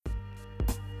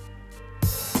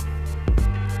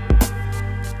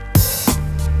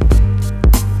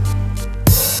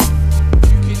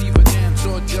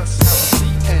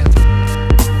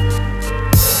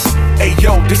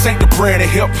brand of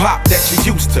hip-hop that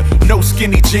you used to. No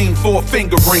skinny jean for a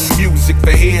finger ring. Music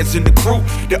for heads in the crew,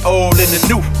 the old and the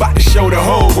new. About to show the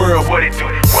whole world what it do,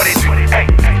 what it do. Hey,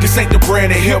 this ain't the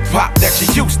brand of hip-hop that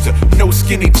you used to. No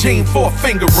skinny jean for a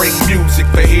finger ring. Music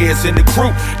for heads in the crew,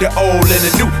 the old and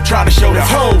the new. Trying to show the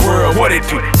whole world what it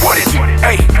do, what it do.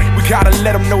 Hey, we gotta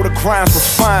let them know the grind's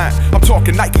refined. I'm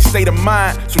talking Nike state of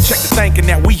mind, so check the thinking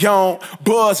that we on.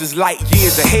 Buzz is light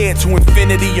years ahead to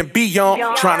infinity and beyond.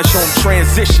 Trying to show them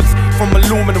transitions from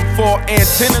aluminum foil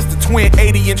antennas to twin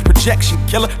 80-inch projection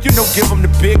killer. You know, give them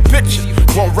the big picture.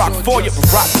 Won't rock for you, but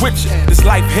rock with you. This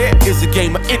life here is a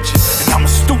game of inches, and I'm a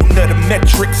student of the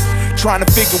metrics. Trying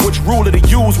to figure which ruler to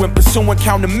use when pursuing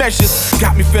countermeasures.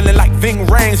 Got me feeling like Ving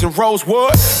Rhames and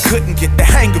Rosewood. Couldn't get the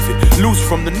hang of it. Loose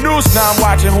from the news, now I'm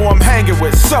watching who I'm hanging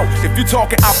with. So, if you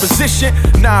talking opposition,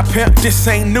 nah pimp, this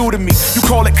ain't new to me. You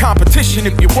call it competition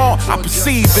if you want. I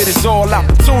perceive it as all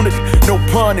opportunity. No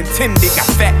pun intended, got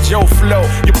Fat Joe flow.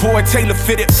 Your boy Taylor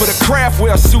fitted for the craft,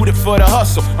 well suited for the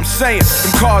hustle. I'm saying,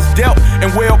 them cards dealt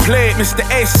and well played, Mr.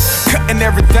 Ace. Cutting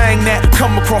everything that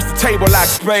come across the table like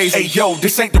spades. Hey yo,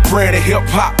 this ain't the brand of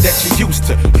hip-hop that you used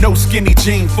to. No skinny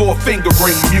jean for a finger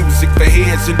ring. Music for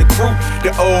heads in the crew,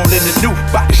 the old and the new.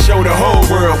 About to show the whole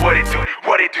world what it do,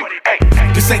 what it do. Hey,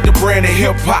 this ain't the brand of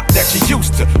hip-hop that you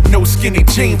used to. No skinny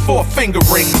jean for a finger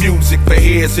ring. Music for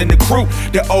heads in the crew,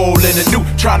 the old and the new.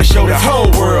 Trying to show the whole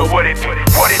world what it do,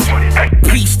 what it do. Hey.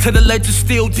 Peace to the legend,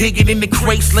 still digging in the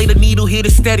crates. Lay the needle, hear the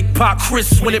static pop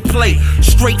crisp when it play.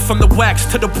 Straight from the wax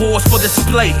to the boards for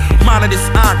display. Monitor this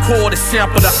encore, the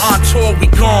sample, the entour, we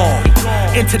gone.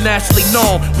 Internationally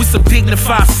known, with some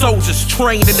dignified soldiers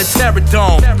trained in the terror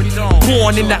dome.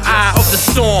 Born in the eye of the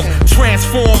storm,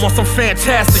 transform on some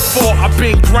fantastic fall. I've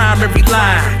been grime every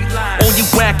line. On you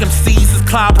whack MCs is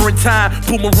clobbering time.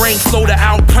 Boomerang flow to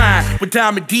Alpine with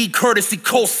Diamond D courtesy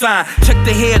cosign. Check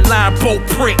the headline, bold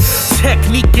print,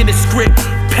 technique in the script.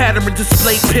 Pattern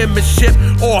display, penmanship,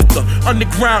 author,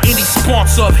 underground, any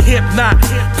sponsor of hip not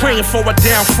praying for a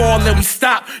downfall and we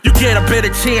stop. You get a better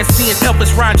chance seeing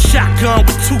Elvis riding shotgun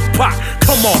with Tupac.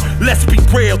 Come on, let's be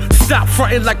real. Stop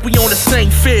fronting like we on the same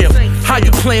field. How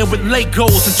you playing with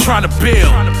Legos and trying to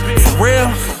build? For real?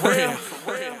 For real.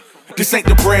 This ain't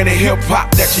the brand of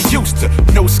hip-hop that you used to.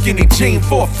 No skinny jean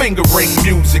for a finger ring.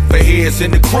 Music for heads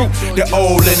in the crew, the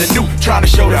old and the new. Trying to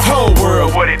show the whole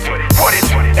world what it do, what it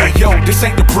do. Hey yo, this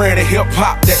ain't the brand of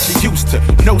hip-hop that you used to.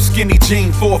 No skinny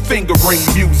jean for a finger ring.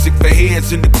 Music for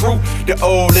heads in the crew, the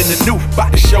old and the new.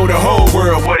 About to show the whole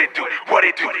world what it do, what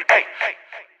it do. Hey, hey.